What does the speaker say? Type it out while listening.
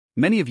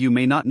Many of you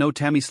may not know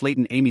Tammy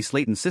Slaton. Amy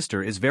Slaton's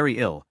sister is very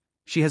ill.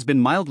 She has been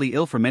mildly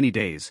ill for many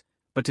days,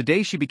 but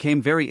today she became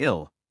very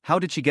ill. How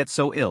did she get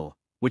so ill?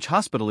 Which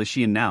hospital is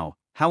she in now?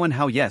 How and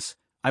how? Yes,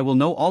 I will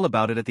know all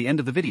about it at the end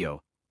of the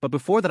video, but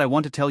before that I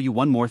want to tell you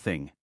one more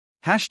thing.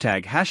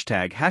 Hashtag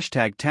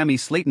Tammy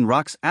Slaton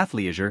rocks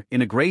athleisure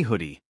in a grey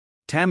hoodie.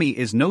 Tammy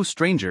is no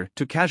stranger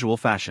to casual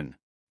fashion.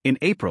 In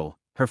April,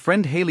 her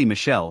friend Hailey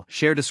Michelle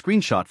shared a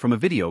screenshot from a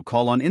video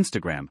call on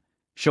Instagram,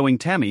 showing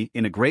Tammy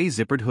in a grey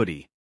zippered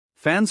hoodie.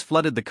 Fans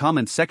flooded the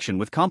comments section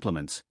with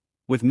compliments,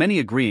 with many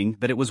agreeing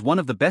that it was one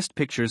of the best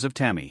pictures of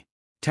Tammy.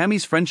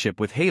 Tammy's friendship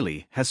with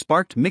Hailey has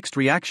sparked mixed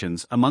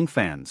reactions among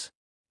fans.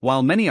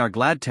 While many are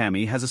glad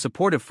Tammy has a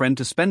supportive friend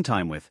to spend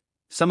time with,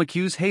 some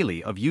accuse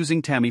Hailey of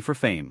using Tammy for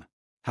fame.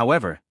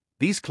 However,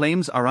 these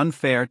claims are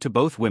unfair to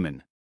both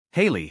women.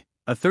 Hailey,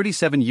 a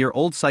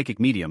 37-year-old psychic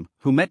medium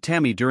who met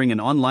Tammy during an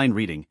online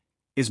reading,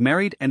 is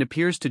married and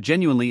appears to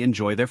genuinely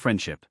enjoy their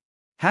friendship.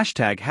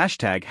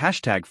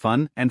 Hashtag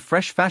fun and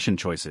fresh fashion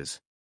choices.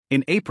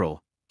 In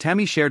April,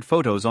 Tammy shared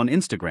photos on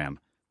Instagram,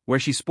 where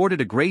she sported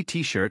a grey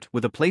t-shirt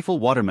with a playful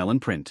watermelon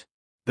print.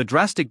 The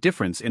drastic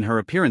difference in her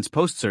appearance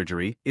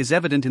post-surgery is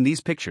evident in these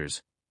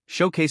pictures,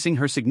 showcasing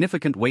her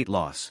significant weight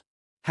loss.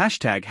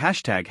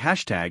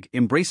 Hashtag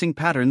embracing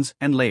patterns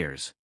and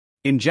layers.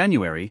 In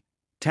January,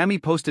 Tammy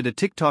posted a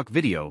TikTok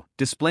video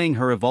displaying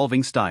her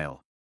evolving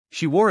style.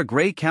 She wore a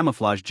grey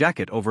camouflage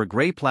jacket over a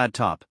grey plaid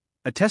top,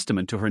 a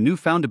testament to her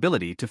newfound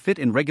ability to fit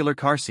in regular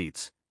car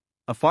seats.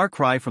 A far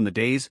cry from the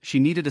days she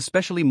needed a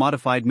specially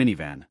modified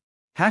minivan.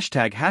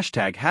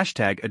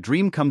 Hashtag a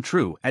dream come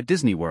true at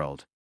Disney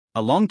World.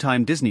 A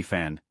longtime Disney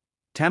fan,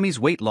 Tammy's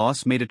weight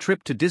loss made a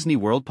trip to Disney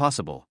World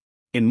possible.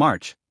 In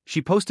March,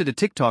 she posted a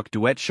TikTok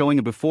duet showing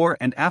a before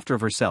and after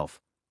of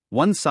herself,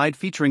 one side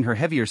featuring her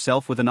heavier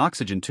self with an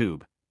oxygen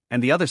tube,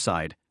 and the other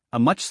side, a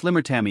much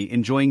slimmer Tammy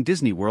enjoying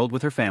Disney World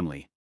with her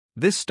family.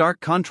 This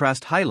stark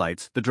contrast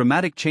highlights the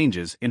dramatic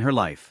changes in her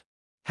life.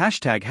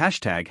 Hashtag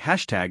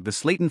the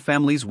Slaton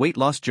family's weight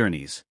loss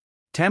journeys.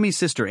 Tammy's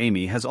sister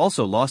Amy has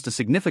also lost a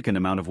significant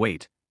amount of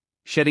weight,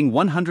 shedding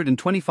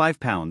 125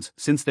 pounds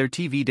since their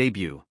TV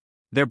debut.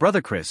 Their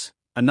brother Chris,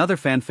 another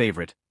fan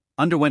favorite,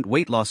 underwent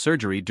weight loss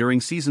surgery during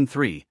season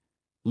 3,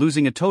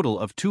 losing a total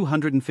of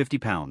 250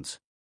 pounds.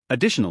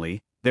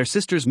 Additionally, their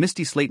sisters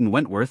Misty Slaton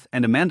Wentworth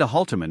and Amanda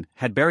Halterman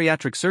had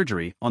bariatric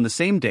surgery on the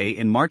same day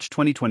in March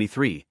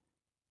 2023,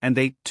 and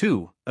they,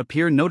 too,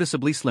 appear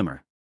noticeably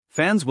slimmer.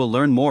 Fans will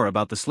learn more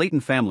about the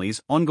Slaton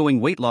family's ongoing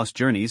weight loss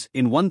journeys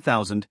in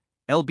 1000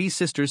 LB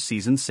Sisters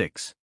Season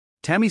 6.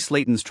 Tammy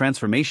Slaton's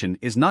transformation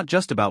is not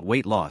just about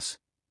weight loss,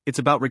 it's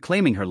about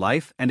reclaiming her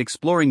life and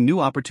exploring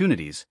new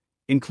opportunities,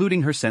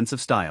 including her sense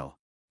of style.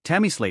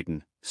 Tammy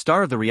Slaton,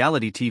 star of the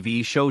reality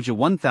TV show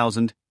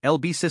 1000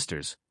 LB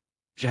Sisters,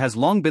 she has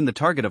long been the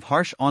target of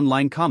harsh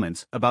online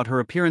comments about her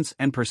appearance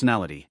and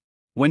personality.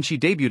 When she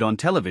debuted on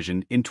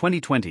television in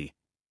 2020,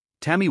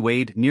 Tammy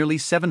weighed nearly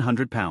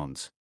 700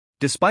 pounds.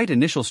 Despite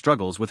initial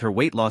struggles with her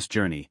weight loss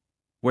journey,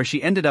 where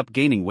she ended up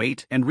gaining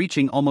weight and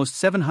reaching almost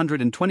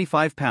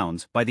 725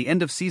 pounds by the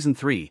end of season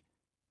 3,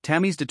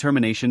 Tammy's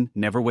determination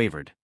never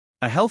wavered.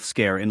 A health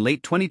scare in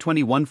late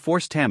 2021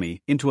 forced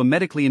Tammy into a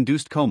medically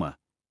induced coma,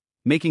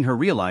 making her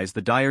realize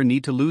the dire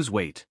need to lose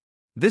weight.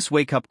 This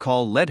wake-up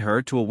call led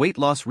her to a weight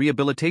loss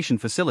rehabilitation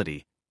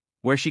facility,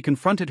 where she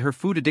confronted her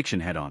food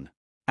addiction head-on.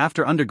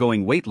 After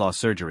undergoing weight loss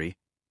surgery,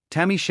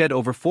 Tammy shed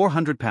over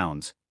 400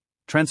 pounds,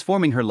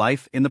 transforming her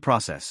life in the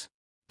process.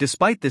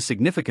 Despite this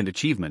significant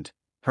achievement,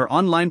 her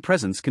online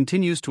presence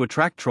continues to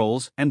attract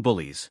trolls and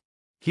bullies.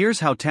 Here's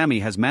how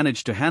Tammy has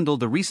managed to handle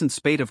the recent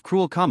spate of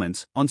cruel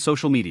comments on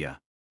social media.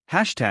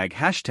 Hashtag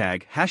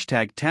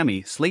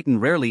Tammy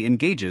Slaton rarely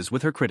engages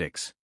with her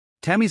critics.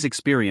 Tammy's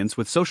experience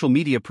with social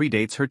media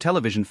predates her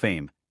television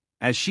fame,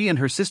 as she and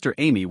her sister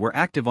Amy were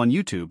active on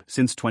YouTube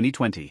since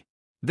 2020.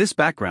 This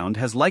background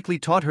has likely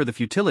taught her the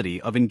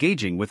futility of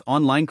engaging with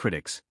online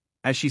critics,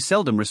 as she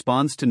seldom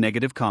responds to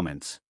negative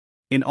comments.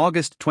 In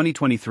August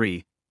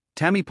 2023,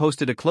 Tammy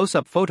posted a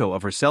close-up photo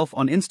of herself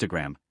on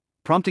Instagram,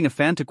 prompting a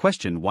fan to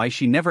question why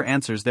she never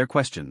answers their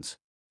questions.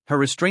 Her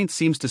restraint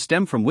seems to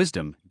stem from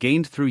wisdom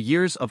gained through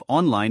years of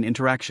online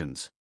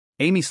interactions.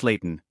 Amy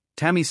Slaton,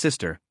 Tammy's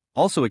sister,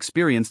 also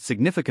experienced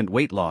significant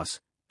weight loss,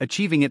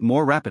 achieving it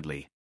more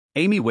rapidly.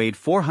 Amy weighed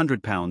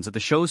 400 pounds at the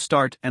show's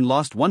start and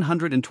lost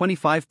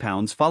 125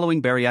 pounds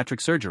following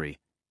bariatric surgery,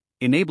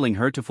 enabling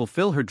her to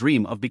fulfill her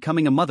dream of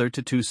becoming a mother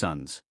to 2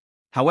 sons.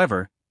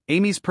 However,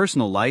 Amy's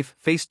personal life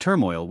faced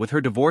turmoil with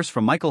her divorce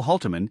from Michael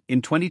Halterman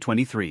in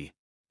 2023.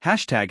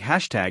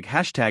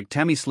 Hashtag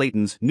Tammy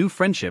Slaton's new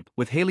friendship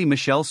with Hailey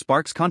Michelle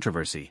sparks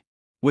controversy.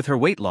 With her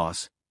weight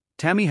loss,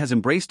 Tammy has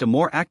embraced a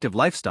more active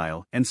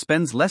lifestyle and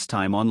spends less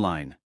time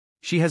online.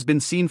 She has been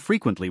seen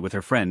frequently with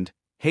her friend,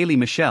 Hailey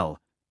Michelle,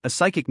 a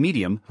psychic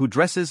medium who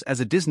dresses as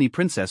a Disney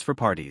princess for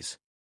parties.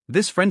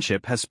 This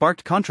friendship has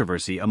sparked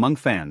controversy among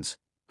fans,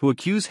 who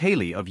accuse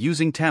Hailey of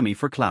using Tammy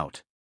for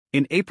clout.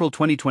 In April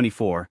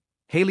 2024,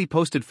 Hailey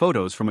posted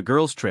photos from a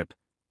girls' trip,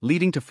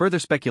 leading to further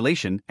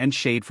speculation and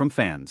shade from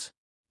fans.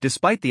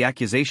 Despite the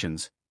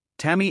accusations,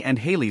 Tammy and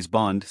Hailey's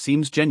bond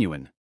seems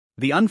genuine.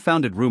 The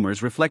unfounded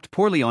rumors reflect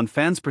poorly on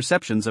fans'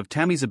 perceptions of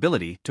Tammy's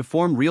ability to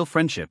form real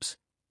friendships,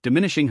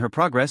 diminishing her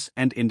progress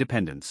and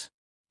independence.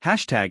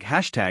 Should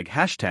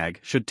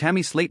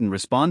Tammy Slaton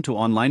respond to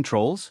online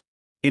trolls?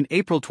 In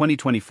April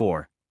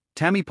 2024,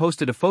 Tammy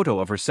posted a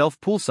photo of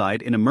herself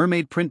poolside in a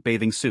mermaid print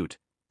bathing suit,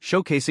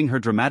 showcasing her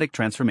dramatic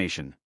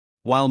transformation.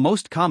 While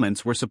most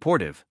comments were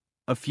supportive,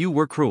 a few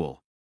were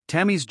cruel.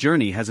 Tammy's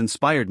journey has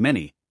inspired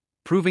many,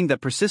 proving that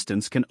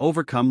persistence can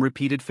overcome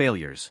repeated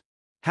failures.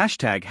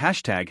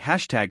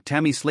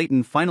 Tammy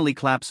Slaton finally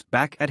claps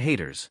back at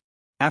haters.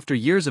 After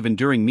years of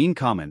enduring mean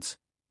comments,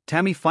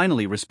 Tammy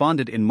finally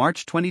responded in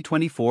March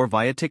 2024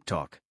 via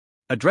TikTok.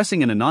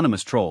 Addressing an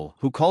anonymous troll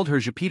who called her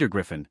Jupiter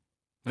Griffin,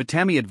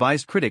 Tammy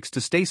advised critics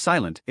to stay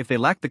silent if they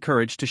lacked the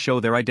courage to show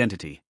their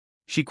identity.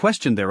 She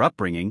questioned their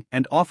upbringing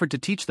and offered to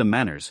teach them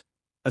manners,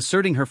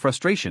 asserting her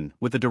frustration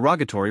with the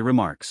derogatory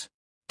remarks.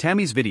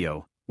 Tammy's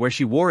video, where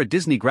she wore a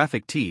Disney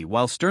graphic tee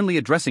while sternly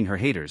addressing her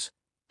haters,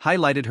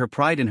 highlighted her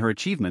pride in her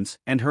achievements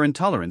and her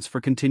intolerance for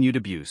continued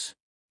abuse.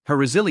 Her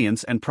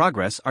resilience and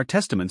progress are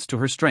testaments to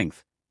her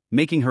strength,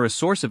 making her a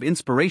source of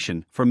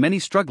inspiration for many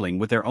struggling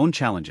with their own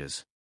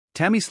challenges.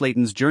 Tammy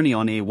Slaton's journey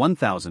on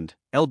A1000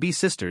 LB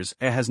Sisters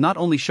has not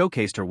only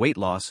showcased her weight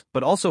loss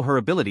but also her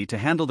ability to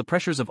handle the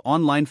pressures of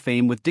online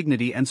fame with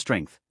dignity and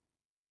strength.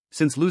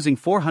 Since losing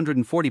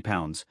 440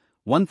 pounds,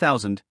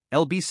 1000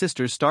 LB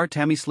Sisters star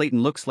Tammy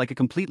Slaton looks like a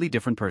completely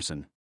different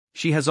person.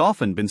 She has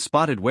often been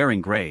spotted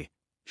wearing gray,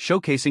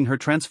 showcasing her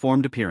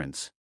transformed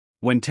appearance.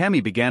 When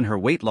Tammy began her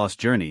weight loss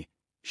journey,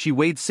 she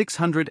weighed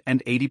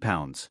 680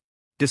 pounds.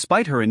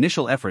 Despite her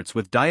initial efforts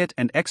with diet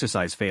and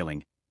exercise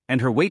failing, and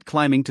her weight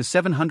climbing to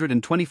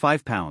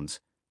 725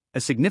 pounds,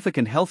 a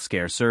significant health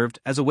scare served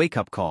as a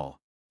wake-up call.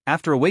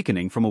 After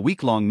awakening from a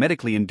week-long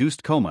medically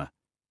induced coma,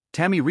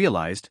 Tammy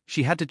realized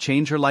she had to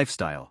change her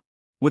lifestyle.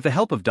 With the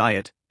help of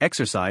diet,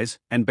 exercise,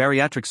 and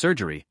bariatric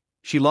surgery,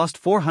 she lost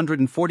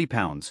 440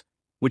 pounds,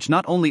 which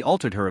not only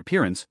altered her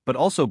appearance but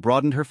also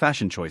broadened her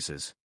fashion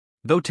choices.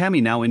 Though Tammy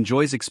now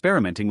enjoys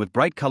experimenting with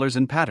bright colors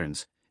and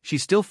patterns, she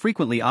still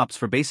frequently opts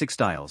for basic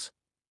styles.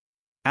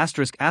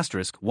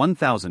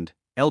 1000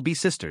 LB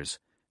Sisters.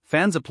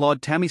 Fans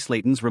applaud Tammy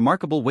Slaton's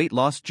remarkable weight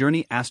loss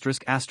journey.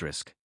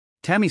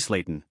 Tammy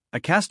Slaton, a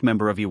cast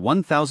member of the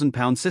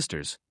 1000-pound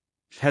Sisters,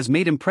 has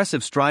made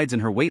impressive strides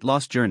in her weight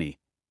loss journey,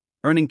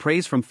 earning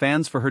praise from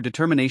fans for her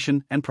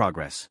determination and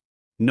progress.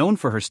 Known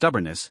for her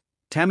stubbornness,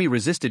 Tammy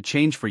resisted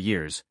change for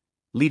years,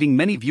 leading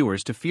many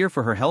viewers to fear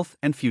for her health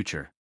and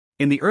future.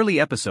 In the early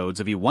episodes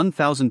of the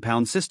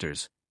 1000-pound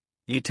Sisters,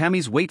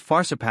 Tammy's weight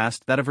far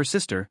surpassed that of her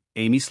sister,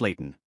 Amy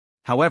Slaton.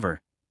 However,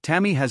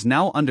 Tammy has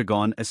now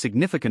undergone a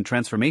significant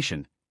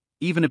transformation,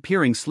 even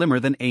appearing slimmer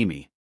than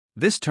Amy.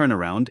 This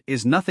turnaround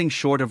is nothing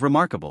short of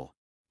remarkable.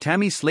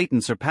 Tammy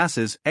Slaton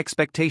surpasses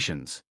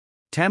expectations.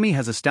 Tammy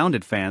has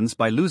astounded fans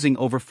by losing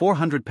over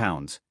 400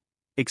 pounds,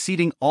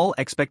 exceeding all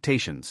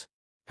expectations.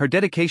 Her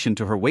dedication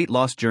to her weight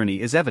loss journey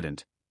is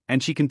evident,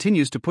 and she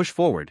continues to push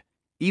forward,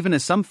 even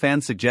as some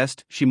fans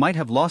suggest she might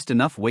have lost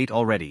enough weight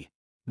already.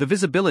 The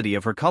visibility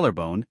of her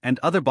collarbone and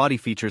other body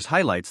features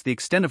highlights the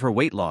extent of her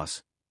weight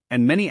loss,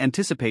 and many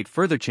anticipate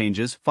further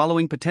changes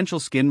following potential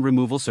skin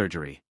removal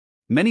surgery.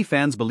 Many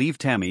fans believe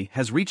Tammy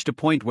has reached a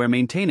point where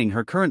maintaining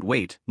her current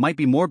weight might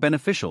be more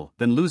beneficial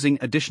than losing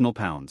additional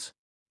pounds.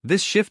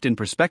 This shift in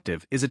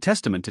perspective is a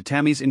testament to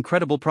Tammy's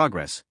incredible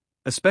progress,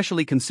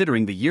 especially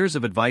considering the years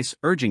of advice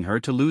urging her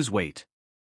to lose weight.